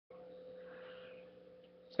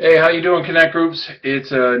Hey, how you doing, Connect Groups?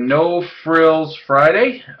 It's a No Frills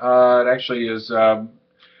Friday. It actually is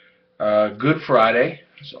Good Friday,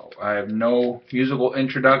 so I have no musical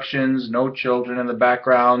introductions, no children in the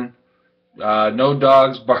background, no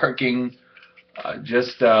dogs barking,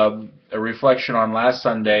 just a reflection on last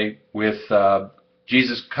Sunday with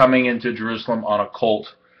Jesus coming into Jerusalem on a colt.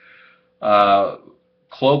 Uh,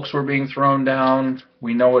 Cloaks were being thrown down.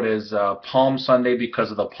 We know it is Palm Sunday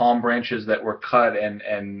because of the palm branches that were cut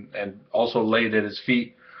and also laid at his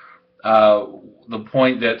feet. The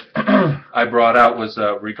point that I brought out was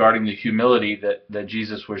regarding the humility that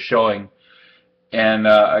Jesus was showing. And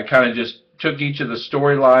I kind of just took each of the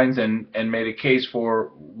storylines and made a case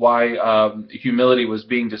for why humility was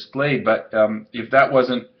being displayed. But if that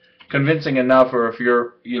wasn't convincing enough, or if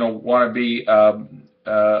want to be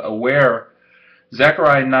aware,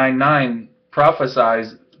 Zechariah 9:9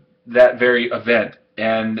 prophesies that very event,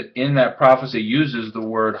 and in that prophecy uses the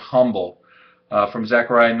word humble. From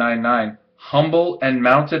Zechariah 9:9, humble and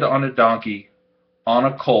mounted on a donkey, on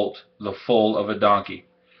a colt, the foal of a donkey.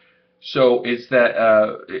 So it's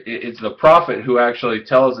the prophet who actually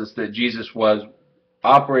tells us that Jesus was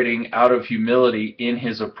operating out of humility in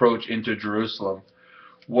his approach into Jerusalem.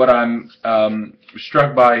 What I'm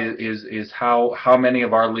struck by is how many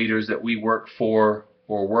of our leaders that we work for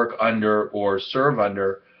or work under or serve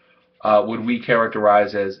under would we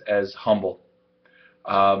characterize as humble.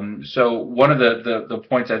 So one of the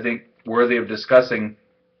points I think worthy of discussing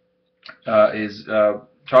is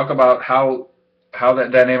talk about how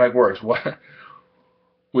that dynamic works. What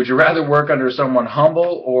would you rather work under, someone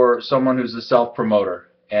humble or someone who's a self-promoter?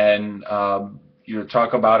 And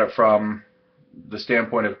talk about it from the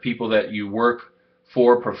standpoint of people that you work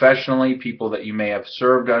for professionally, people that you may have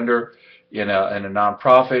served under in a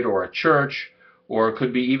nonprofit or a church, or it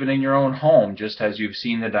could be even in your own home, just as you've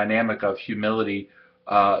seen the dynamic of humility,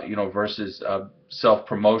 versus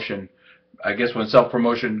self-promotion. I guess when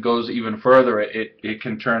self-promotion goes even further, it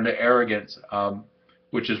can turn to arrogance,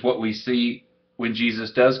 which is what we see when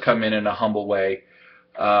Jesus does come in a humble way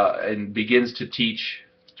and begins to teach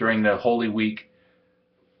during the Holy Week.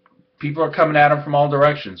 People are coming at him from all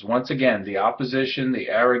directions. Once again, the opposition, the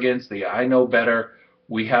arrogance, the I know better,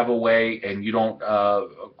 we have a way and you don't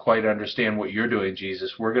quite understand what you're doing,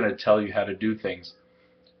 Jesus. We're going to tell you how to do things.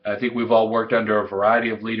 I think we've all worked under a variety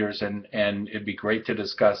of leaders, and it'd be great to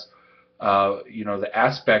discuss the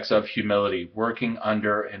aspects of humility, working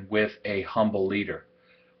under and with a humble leader.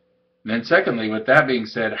 And then secondly, with that being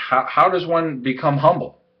said, how does one become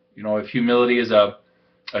humble? If humility is a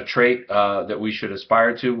trait that we should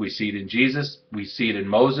aspire to, we see it in Jesus, we see it in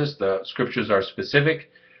Moses. The scriptures are specific,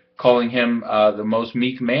 calling him the most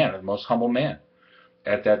meek man, the most humble man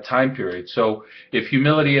at that time period. So if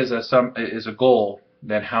humility is a goal,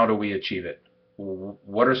 then how do we achieve it?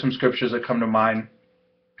 What are some scriptures that come to mind?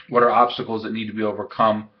 What are obstacles that need to be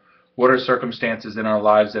overcome? What are circumstances in our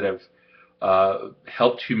lives that have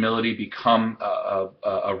helped humility become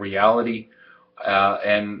a reality?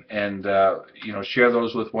 Share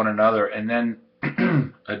those with one another. And then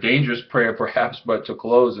a dangerous prayer perhaps, but to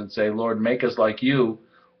close and say, Lord, make us like you.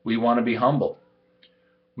 We want to be humble.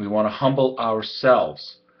 We want to humble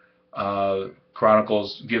ourselves.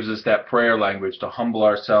 Chronicles gives us that prayer language to humble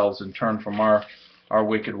ourselves and turn from our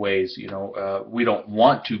wicked ways. We don't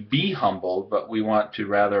want to be humbled, but we want to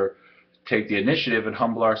rather take the initiative and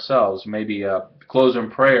humble ourselves. Maybe close in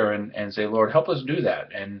prayer and say, Lord, help us do that.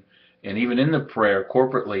 And even in the prayer,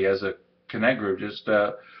 corporately as a Connect group, just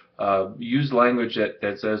use language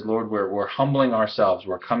that says, Lord, we're humbling ourselves.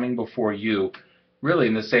 We're coming before you, really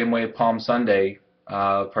in the same way Palm Sunday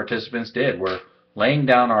participants did. We're laying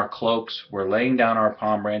down our cloaks. We're laying down our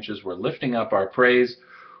palm branches. We're lifting up our praise.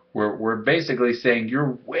 We're basically saying,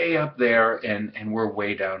 you're way up there and we're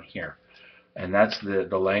way down here. And that's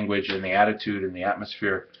the language and the attitude and the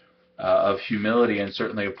atmosphere of humility, and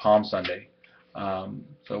certainly of Palm Sunday.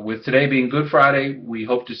 So with today being Good Friday, we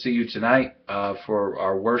hope to see you tonight for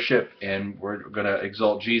our worship, and we're going to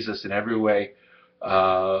exalt Jesus in every way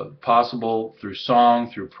possible, through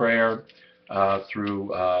song, through prayer,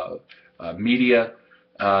 through media,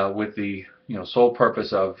 with the sole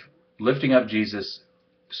purpose of lifting up Jesus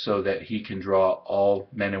so that he can draw all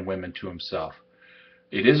men and women to himself.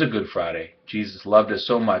 It is a Good Friday. Jesus loved us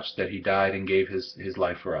so much that he died and gave his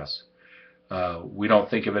life for us. We don't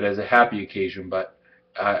think of it as a happy occasion, but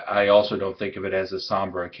I also don't think of it as a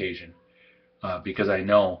somber occasion, because I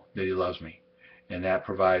know that he loves me, and that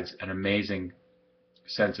provides an amazing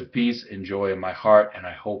sense of peace and joy in my heart, and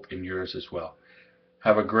I hope in yours as well.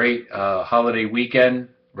 Have a great holiday weekend,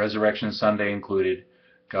 Resurrection Sunday included.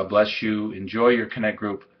 God bless you. Enjoy your Connect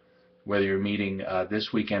group. whether you're meeting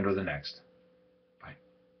this weekend or the next.